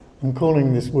I'm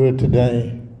calling this word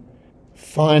today,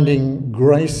 finding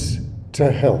grace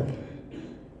to help.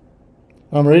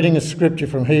 I'm reading a scripture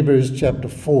from Hebrews chapter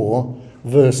 4,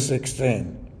 verse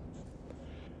 16.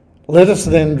 Let us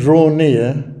then draw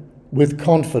near with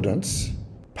confidence.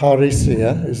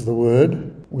 Parrhesia is the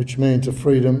word, which means a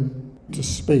freedom to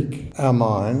speak our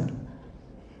mind,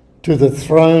 to the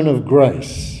throne of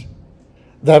grace,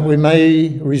 that we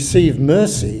may receive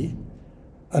mercy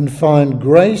and find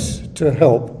grace to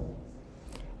help.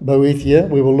 Boethia,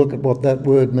 we will look at what that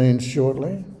word means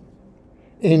shortly.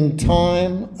 In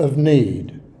time of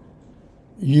need,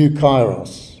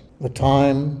 Eukairos, the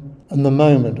time and the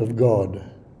moment of God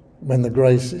when the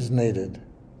grace is needed.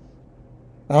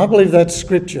 Now, I believe that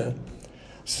scripture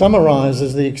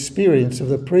summarises the experience of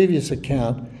the previous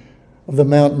account of the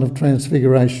Mountain of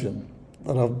Transfiguration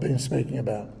that I've been speaking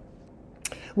about,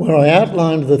 where I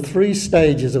outlined the 3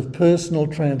 stages of personal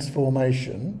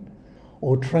transformation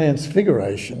or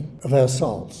transfiguration of our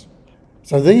souls.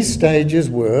 So these stages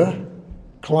were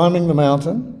climbing the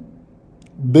mountain,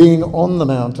 being on the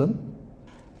mountain,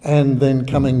 and then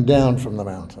coming down from the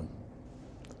mountain.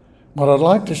 What I'd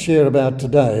like to share about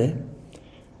today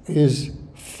is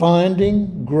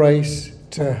finding grace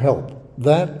to help.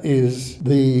 That is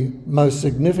the most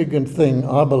significant thing,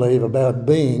 I believe, about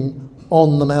being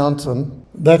on the mountain.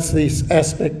 That's the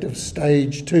aspect of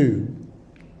stage 2.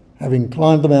 Having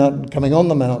climbed the mountain, coming on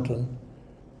the mountain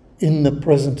in the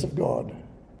presence of God.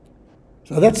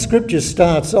 So that scripture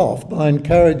starts off by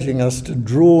encouraging us to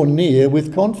draw near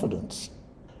with confidence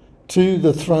to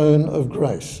the throne of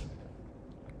grace.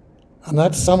 And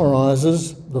that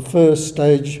summarises the first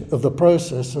stage of the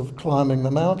process of climbing the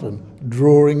mountain,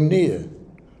 drawing near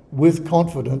with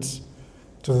confidence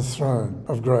to the throne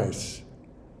of grace.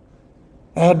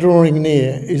 Our drawing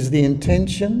near is the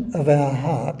intention of our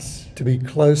hearts to be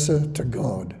closer to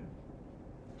God.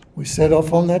 We set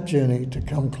off on that journey to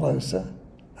come closer,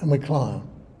 and we climb.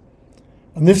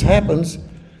 And this happens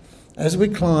as we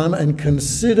climb and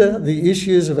consider the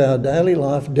issues of our daily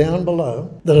life down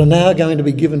below that are now going to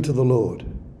be given to the Lord.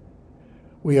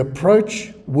 We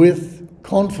approach with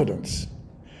confidence.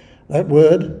 That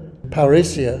word,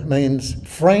 parrhesia, means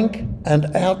frank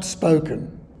and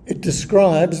outspoken. It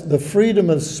describes the freedom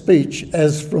of speech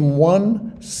as from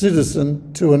one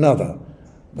citizen to another.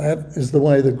 That is the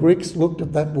way the Greeks looked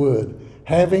at that word.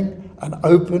 Having an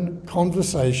open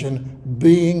conversation,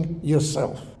 being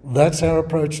yourself. That's our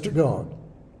approach to God.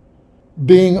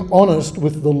 Being honest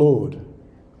with the Lord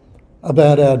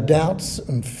about our doubts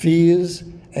and fears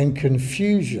and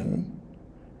confusion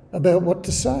about what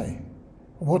to say,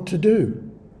 what to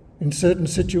do in certain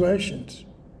situations.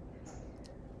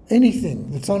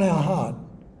 Anything that's on our heart,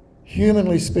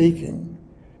 humanly speaking,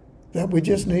 that we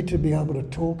just need to be able to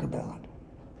talk about.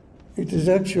 It is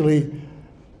actually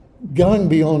going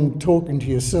beyond talking to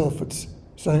yourself. It's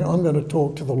saying, I'm going to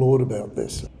talk to the Lord about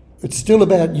this. It's still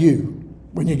about you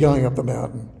when you're going up the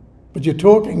mountain, but you're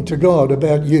talking to God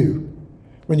about you.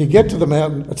 When you get to the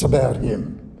mountain, it's about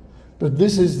Him. But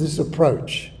this is this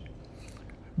approach,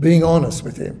 being honest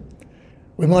with Him.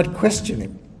 We might question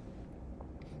Him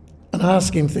and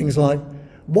ask Him things like,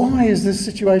 why is this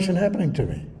situation happening to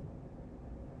me?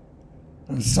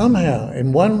 And somehow,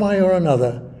 in one way or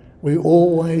another, we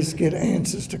always get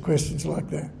answers to questions like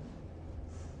that.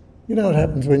 You know what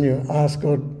happens when you ask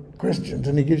God questions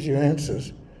and He gives you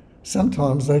answers?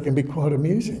 Sometimes they can be quite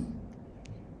amusing.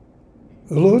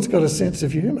 The Lord's got a sense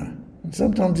of humour, and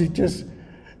sometimes He just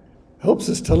helps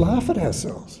us to laugh at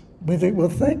ourselves. We think, well,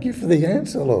 thank you for the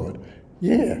answer, Lord.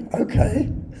 Yeah,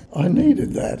 okay, I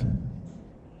needed that.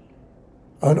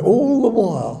 And all the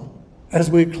while,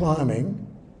 as we're climbing,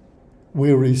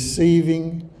 we're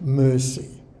receiving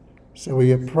mercy. So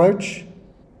we approach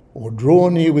or draw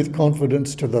near with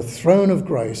confidence to the throne of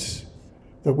grace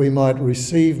that we might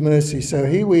receive mercy. So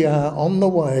here we are on the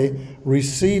way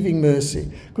receiving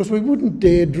mercy, because we wouldn't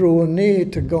dare draw near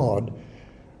to God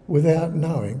without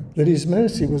knowing that His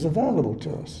mercy was available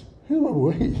to us. Who are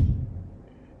we?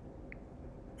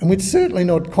 And we'd certainly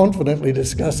not confidently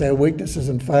discuss our weaknesses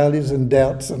and failures and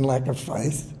doubts and lack of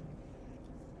faith.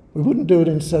 We wouldn't do it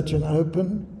in such an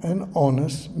open and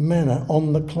honest manner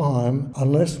on the climb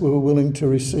unless we were willing to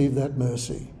receive that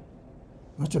mercy.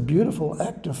 That's a beautiful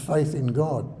act of faith in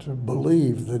God, to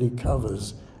believe that He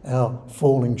covers our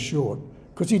falling short,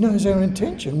 because He knows our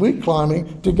intention. We're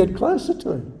climbing to get closer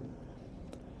to Him.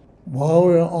 While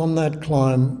we're on that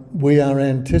climb, we are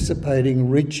anticipating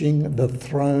reaching the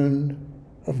throne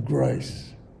of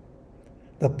grace,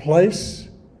 the place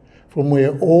from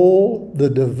where all the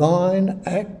divine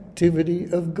activity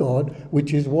of God,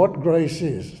 which is what grace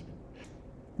is,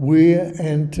 we're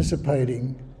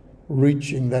anticipating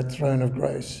reaching that throne of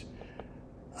grace.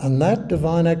 And that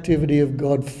divine activity of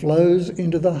God flows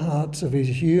into the hearts of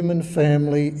his human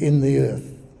family in the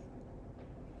earth.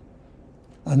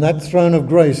 And that throne of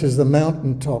grace is the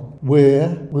mountaintop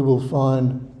where we will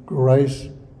find grace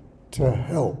to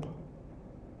help.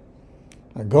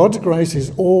 Now, God's grace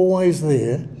is always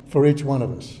there for each one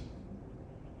of us.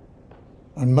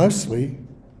 And mostly,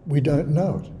 we don't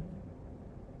know it.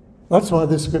 That's why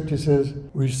this scripture says,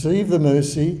 receive the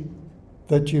mercy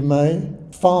that you may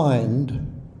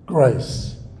find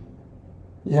grace.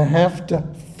 You have to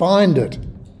find it.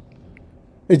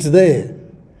 It's there.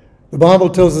 The Bible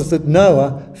tells us that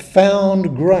Noah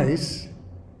found grace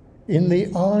in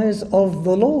the eyes of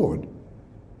the Lord.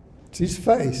 It's his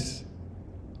face,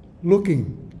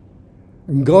 looking.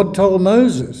 And God told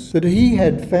Moses that he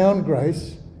had found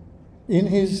grace in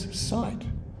his sight.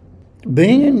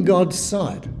 Being in God's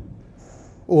sight,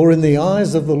 or in the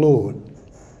eyes of the Lord,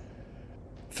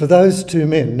 for those two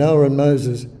men, Noah and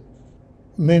Moses,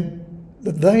 meant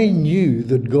that they knew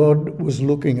that God was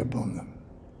looking upon them.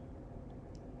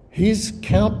 His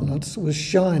countenance was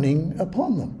shining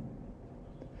upon them.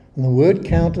 And the word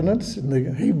countenance in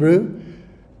the Hebrew,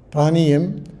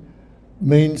 panim,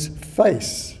 means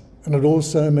face, and it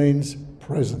also means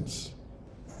presence.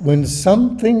 When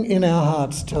something in our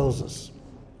hearts tells us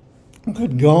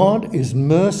that God is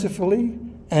mercifully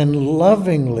and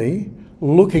lovingly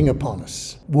looking upon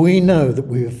us, we know that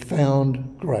we have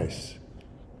found grace.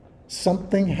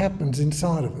 Something happens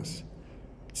inside of us.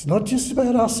 It's not just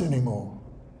about us anymore.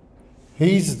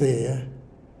 He's there,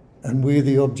 and we're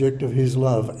the object of his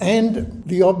love and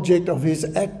the object of his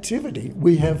activity.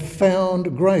 We have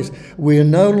found grace. We are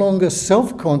no longer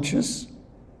self-conscious,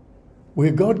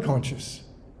 we're God-conscious.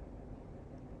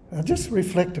 Now just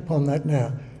reflect upon that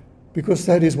now, because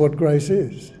that is what grace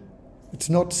is. It's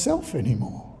not self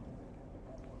anymore.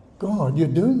 God, you're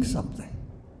doing something.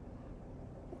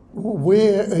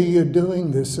 Where are you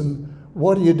doing this, and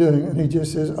what are you doing? And he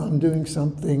just says, I'm doing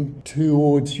something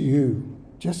towards you,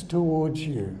 just towards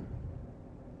you.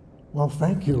 Well,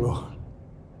 thank you, Lord.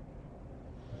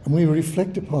 And we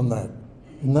reflect upon that.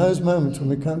 In those moments when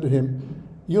we come to him,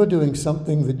 you're doing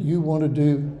something that you want to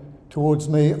do towards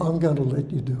me, I'm going to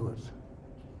let you do it.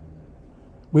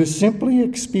 We're simply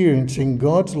experiencing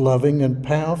God's loving and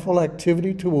powerful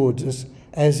activity towards us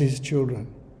as his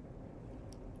children.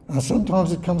 Now,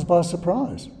 sometimes it comes by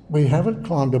surprise. We haven't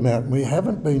climbed a mountain. We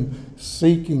haven't been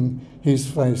seeking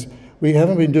his face. We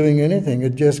haven't been doing anything.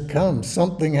 It just comes.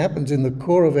 Something happens in the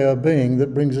core of our being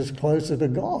that brings us closer to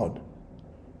God.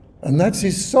 And that's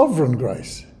his sovereign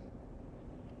grace.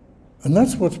 And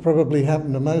that's what's probably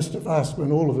happened to most of us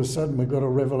when all of a sudden we got a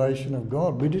revelation of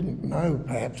God. We didn't know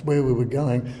perhaps where we were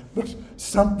going, but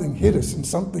something hit us and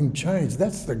something changed.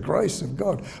 That's the grace of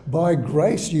God. By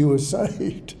grace you were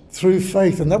saved through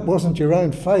faith, and that wasn't your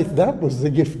own faith. That was the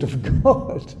gift of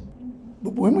God.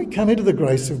 But when we come into the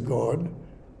grace of God,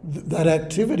 that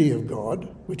activity of God,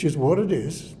 which is what it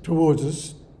is towards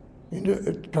us,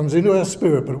 it comes into our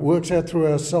spirit, but it works out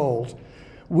through our souls.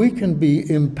 We can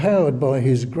be empowered by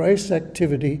his grace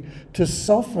activity to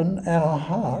soften our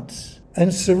hearts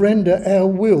and surrender our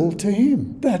will to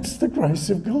him. That's the grace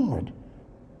of God.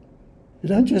 You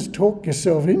don't just talk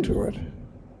yourself into it.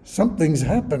 Something's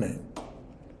happening.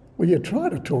 Well, you try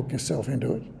to talk yourself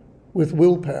into it with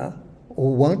willpower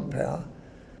or won't power,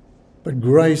 but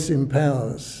grace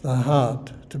empowers the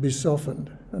heart to be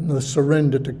softened and the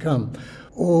surrender to come.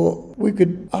 Or we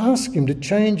could ask him to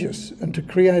change us and to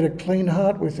create a clean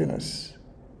heart within us.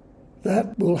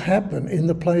 That will happen in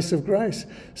the place of grace.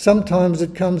 Sometimes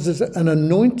it comes as an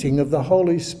anointing of the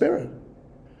Holy Spirit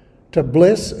to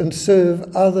bless and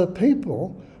serve other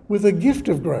people with a gift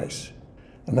of grace.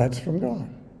 And that's from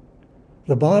God.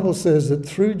 The Bible says that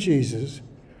through Jesus,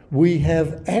 we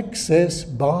have access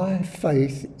by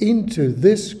faith into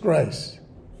this grace.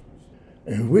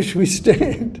 And wish we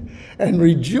stand and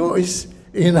rejoice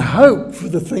in hope for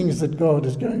the things that God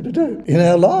is going to do in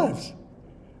our lives.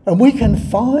 And we can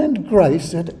find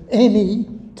grace at any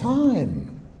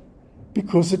time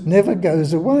because it never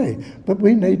goes away, but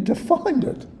we need to find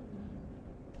it.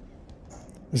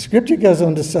 The scripture goes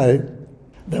on to say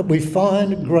that we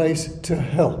find grace to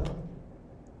help.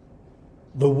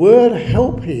 The word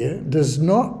help here does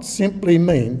not simply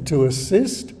mean to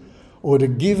assist or to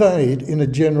give aid in a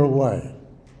general way.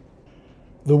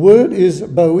 The word is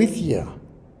boethia,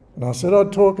 and I said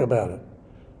I'd talk about it.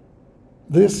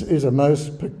 This is a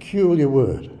most peculiar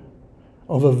word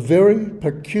of a very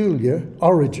peculiar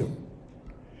origin.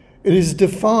 It is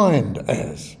defined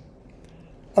as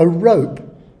a rope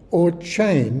or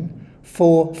chain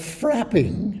for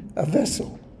frapping a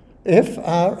vessel.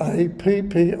 F-R-A-P-P-I-N-G,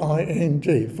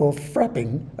 for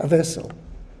frapping a vessel.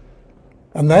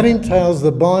 And that entails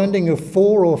the binding of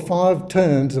 4 or 5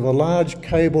 turns of a large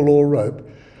cable or rope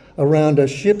around a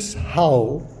ship's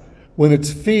hull when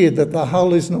it's feared that the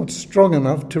hull is not strong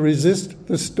enough to resist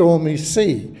the stormy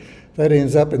sea. That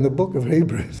ends up in the book of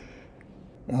Hebrews.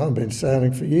 I've been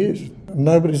sailing for years.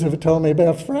 Nobody's ever told me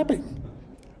about frapping.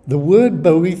 The word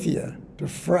boethia, to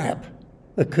frap,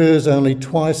 occurs only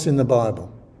twice in the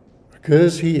Bible. It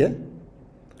occurs here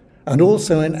and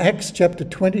also in Acts chapter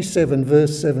 27,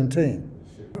 verse 17.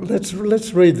 Let's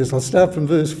read this. I'll start from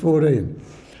verse 14.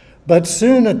 But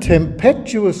soon a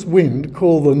tempestuous wind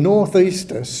called the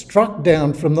northeaster struck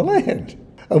down from the land.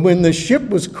 And when the ship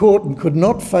was caught and could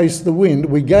not face the wind,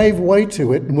 we gave way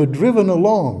to it and were driven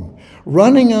along.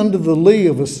 Running under the lee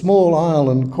of a small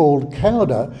island called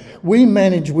Cauda, we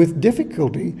managed with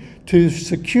difficulty to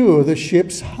secure the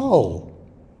ship's hull.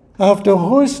 After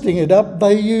hoisting it up,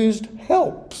 they used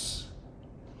helps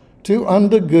to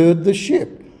undergird the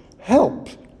ship.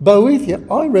 Helps. Boethia,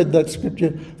 I read that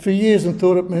scripture for years and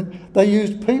thought it meant they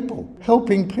used people,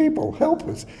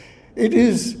 helpers. It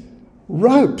is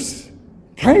ropes,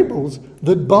 cables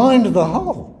that bind the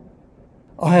hull.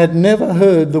 I had never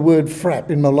heard the word frap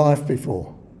in my life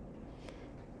before.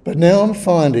 But now I'm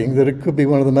finding that it could be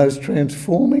one of the most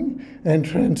transforming and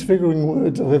transfiguring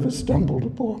words I've ever stumbled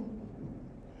upon.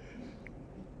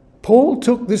 Paul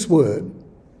took this word,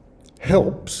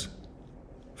 helps,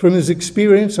 from his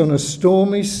experience on a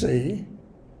stormy sea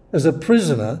as a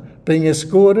prisoner being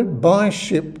escorted by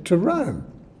ship to Rome.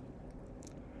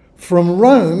 From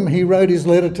Rome, he wrote his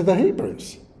letter to the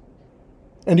Hebrews.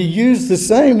 And he used the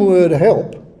same word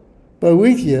help,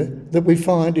 boethia, that we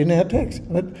find in our text.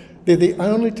 They're the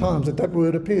only times that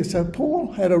word appears. So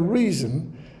Paul had a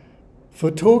reason for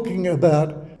talking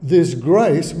about this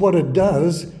grace, what it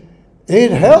does. It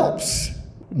helps,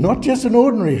 not just an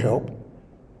ordinary help.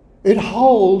 It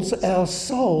holds our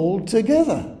soul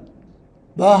together.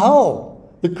 The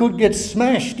hull that could get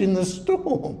smashed in the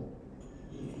storm.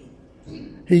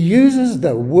 He uses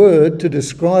the word to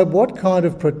describe what kind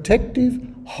of protective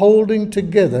holding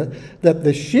together that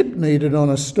the ship needed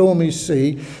on a stormy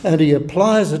sea, and he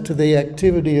applies it to the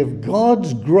activity of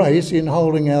God's grace in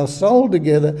holding our soul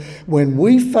together when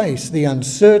we face the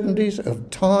uncertainties of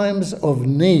times of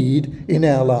need in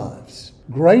our lives.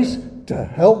 Grace to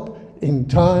help in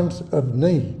times of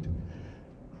need.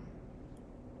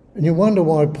 And you wonder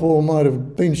why Paul might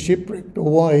have been shipwrecked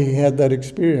or why he had that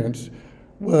experience.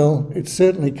 Well, it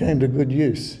certainly came to good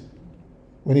use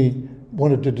when he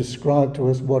wanted to describe to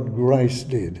us what grace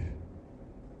did.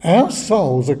 Our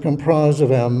souls are comprised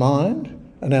of our mind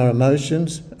and our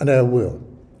emotions and our will.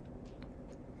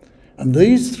 And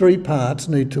these 3 parts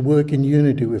need to work in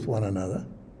unity with one another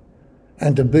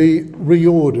and to be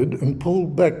reordered and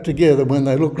pulled back together when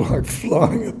they look like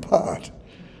flying apart.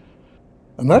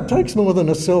 And that takes more than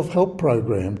a self-help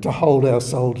program to hold our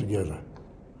soul together.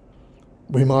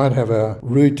 We might have our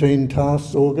routine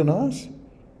tasks organised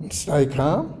and stay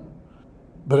calm,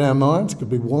 but our minds could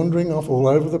be wandering off all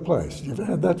over the place. You ever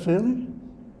had that feeling?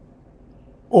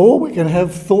 Or we can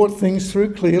have thought things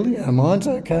through clearly, our mind's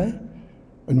okay,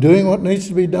 and doing what needs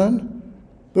to be done,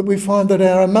 but we find that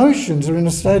our emotions are in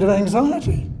a state of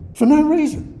anxiety for no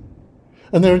reason.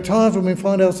 And there are times when we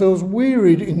find ourselves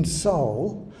wearied in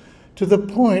soul to the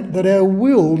point that our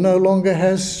will no longer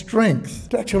has strength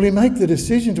to actually make the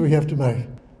decisions we have to make.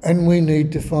 And we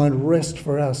need to find rest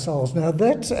for our souls. Now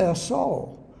that's our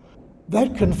soul.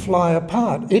 That can fly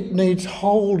apart. It needs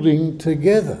holding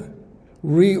together,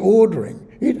 reordering.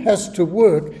 It has to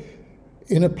work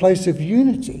in a place of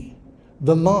unity.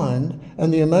 The mind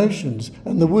and the emotions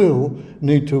and the will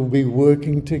need to be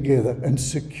working together and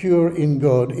secure in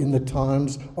God in the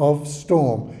times of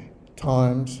storm,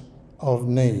 times of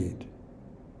need.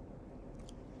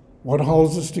 What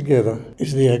holds us together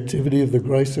is the activity of the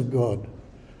grace of God.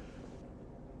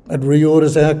 It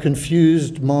reorders our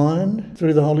confused mind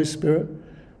through the Holy Spirit.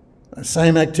 The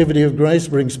same activity of grace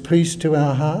brings peace to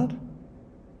our heart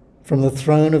from the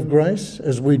throne of grace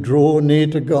as we draw near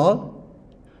to God.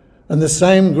 And the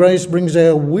same grace brings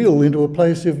our will into a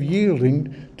place of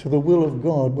yielding to the will of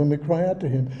God when we cry out to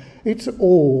Him. It's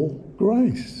all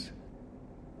grace.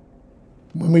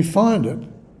 When we find it,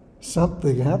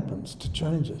 something happens to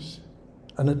change us,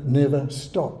 and it never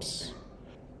stops.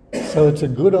 So it's a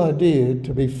good idea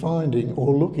to be finding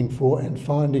or looking for and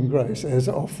finding grace as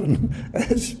often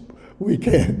as we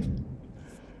can.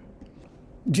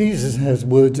 Jesus has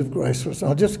words of grace for us.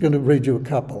 I'm just going to read you a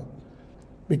couple,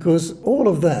 because all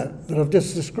of that I've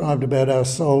just described about our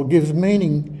soul gives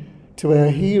meaning to our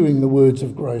hearing the words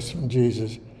of grace from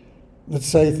Jesus. that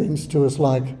say things to us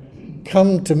like,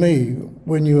 "Come to me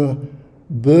when you are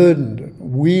burdened,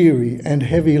 weary and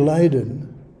heavy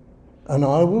laden, and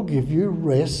I will give you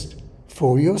rest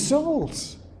for your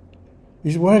souls."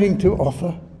 He's waiting to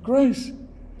offer grace.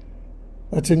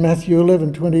 That's in Matthew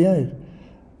 11:28.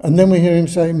 And then we hear him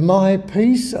say, "My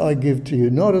peace I give to you,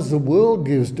 not as the world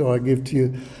gives do I give to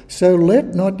you. So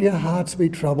let not your hearts be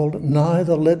troubled,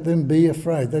 neither let them be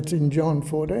afraid." That's in John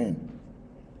 14.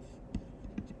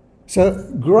 So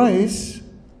grace,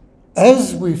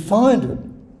 as we find it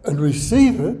and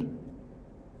receive it,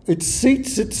 it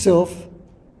seats itself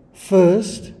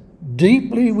first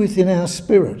deeply within our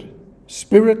spirit,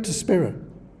 spirit to spirit.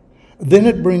 Then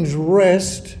it brings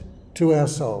rest to our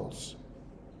souls.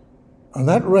 And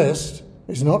that rest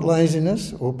is not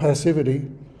laziness or passivity,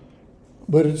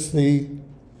 but it's the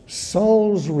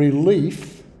soul's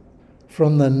relief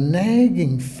from the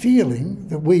nagging feeling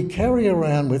that we carry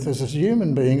around with us as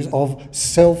human beings of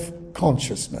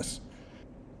self-consciousness.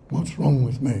 What's wrong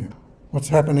with me? What's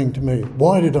happening to me?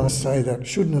 Why did I say that?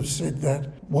 Shouldn't have said that.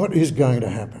 What is going to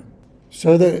happen?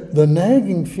 So the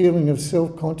nagging feeling of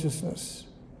self-consciousness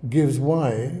gives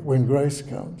way, when grace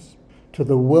comes, to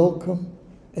the welcome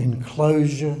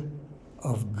enclosure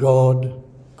of God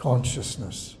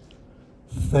consciousness.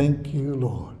 Thank you,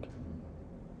 Lord.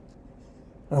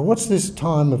 Now, what's this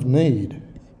time of need?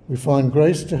 We find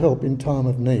grace to help in time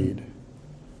of need.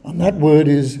 And that word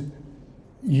is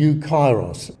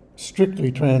eukairos.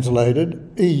 Strictly translated,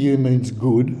 EU means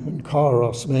good, and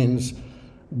kairos means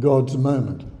God's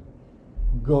moment,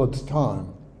 God's time.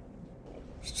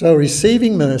 So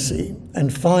receiving mercy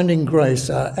and finding grace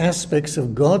are aspects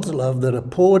of God's love that are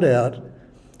poured out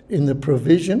in the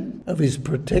provision of his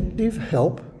protective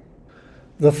help,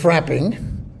 the frapping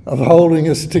of holding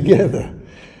us together.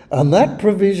 And that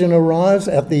provision arrives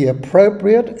at the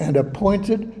appropriate and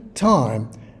appointed time.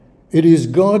 It is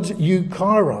God's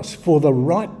eukairos for the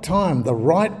right time, the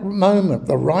right moment,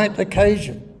 the right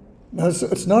occasion. Now,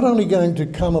 it's not only going to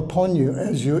come upon you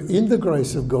as you're in the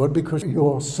grace of God, because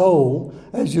your soul,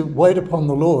 as you wait upon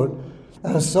the Lord,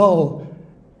 our soul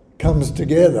comes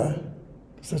together,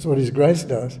 because that's what his grace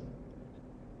does.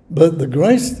 But the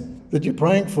grace that you're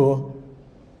praying for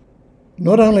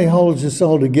not only holds your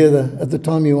soul together at the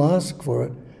time you ask for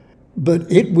it,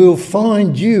 but it will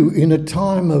find you in a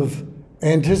time of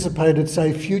anticipated,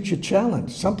 say, future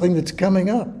challenge, something that's coming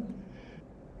up,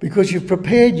 because you've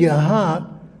prepared your heart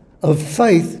of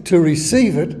faith to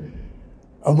receive it.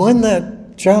 And when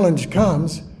that challenge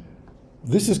comes,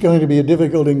 this is going to be a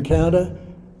difficult encounter.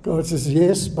 God says,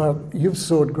 yes, but you've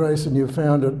sought grace and you've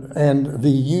found it, and the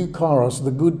eukairos,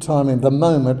 the good timing, the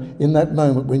moment, in that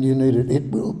moment when you need it, it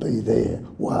will be there.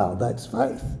 Wow, that's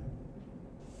faith.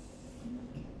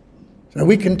 So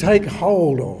we can take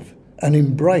hold of and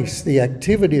embrace the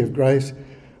activity of grace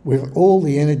with all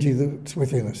the energy that's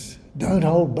within us. Don't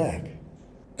hold back.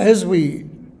 As we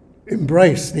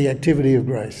embrace the activity of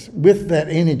grace with that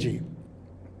energy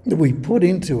that we put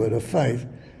into it of faith,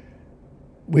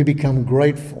 we become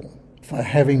grateful for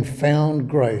having found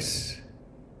grace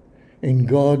in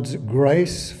God's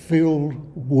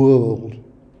grace-filled world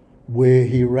where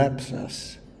he wraps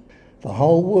us. The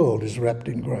whole world is wrapped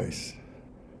in grace,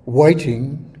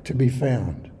 waiting to be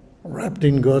found, wrapped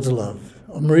in God's love.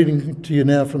 I'm reading to you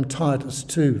now from Titus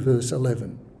 2, verse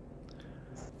 11.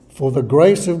 For the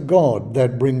grace of God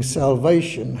that brings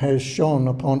salvation has shone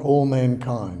upon all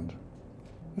mankind.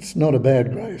 It's not a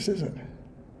bad grace, is it?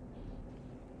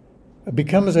 It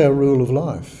becomes our rule of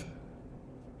life.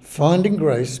 Finding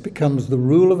grace becomes the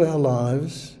rule of our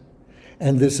lives,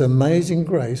 and this amazing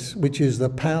grace, which is the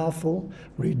powerful,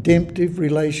 redemptive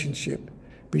relationship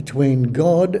between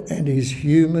God and his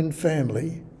human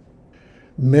family,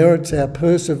 merits our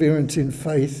perseverance in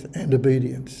faith and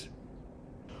obedience.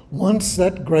 Once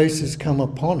that grace has come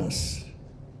upon us,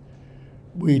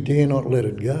 we dare not let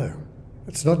it go.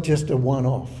 It's not just a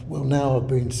one-off. Well, now I've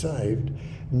been saved.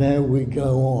 Now we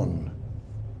go on,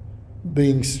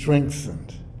 being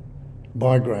strengthened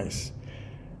by grace.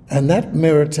 And that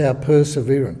merits our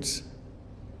perseverance.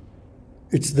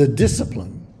 It's the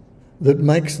discipline that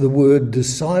makes the word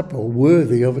disciple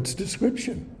worthy of its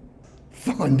description.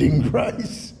 Finding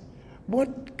grace.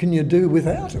 What can you do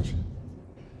without it?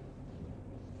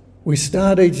 We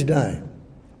start each day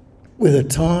with a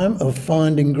time of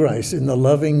finding grace in the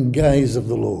loving gaze of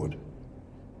the Lord.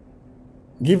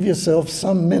 Give yourself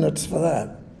some minutes for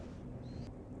that.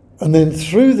 And then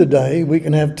through the day, we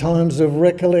can have times of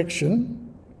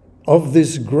recollection of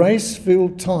this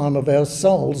grace-filled time of our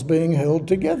souls being held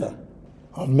together.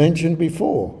 I've mentioned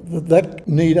before that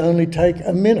need only take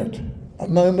a minute, a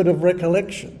moment of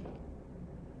recollection.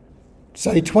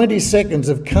 say 20 seconds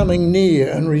of coming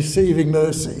near and receiving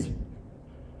mercy,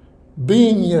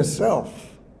 being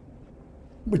yourself,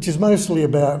 which is mostly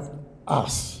about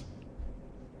us.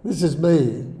 This is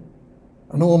me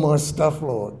and all my stuff,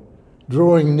 Lord,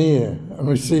 drawing near and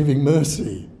receiving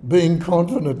mercy, being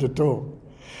confident to talk.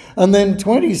 And then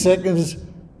 20 seconds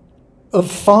of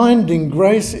finding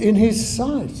grace in his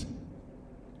sight,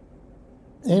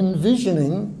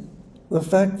 envisioning the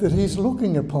fact that he's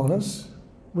looking upon us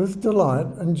with delight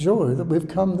and joy that we've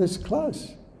come this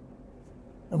close.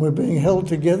 And we're being held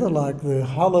together like the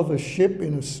hull of a ship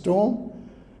in a storm.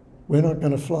 We're not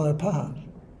going to fly apart.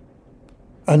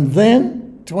 And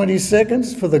then 20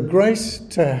 seconds for the grace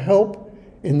to help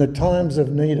in the times of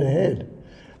need ahead.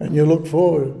 And you look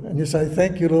forward and you say,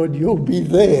 thank you, Lord, you'll be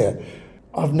there.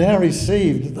 I've now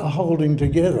received the holding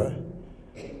together,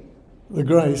 the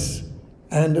grace,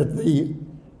 and at the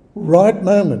right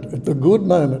moment, at the good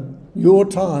moment, your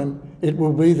time, it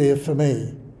will be there for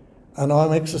me. And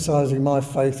I'm exercising my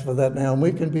faith for that now. And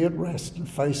we can be at rest and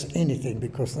face anything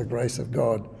because the grace of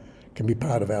God can be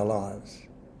part of our lives.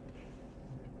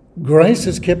 Grace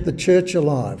has kept the church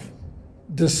alive,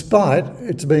 despite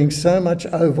its being so much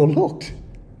overlooked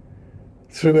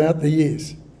throughout the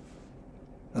years.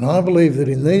 And I believe that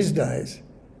in these days,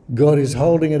 God is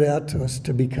holding it out to us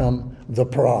to become the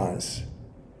prize.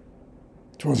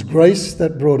 'Twas grace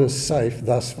that brought us safe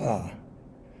thus far,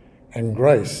 and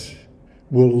grace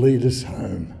will lead us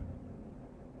home.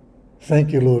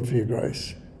 Thank you, Lord, for your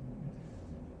grace.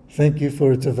 Thank you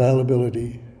for its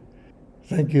availability.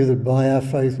 Thank you that by our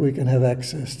faith we can have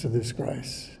access to this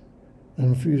grace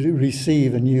and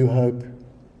receive a new hope,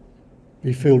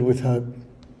 be filled with hope,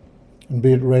 and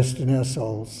be at rest in our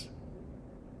souls,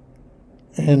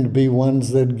 and be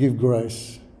ones that give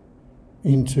grace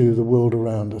into the world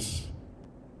around us,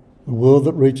 the world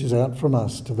that reaches out from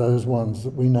us to those ones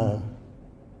that we know.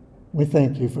 We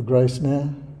thank you for grace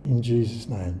now, in Jesus'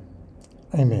 name.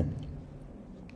 Amen.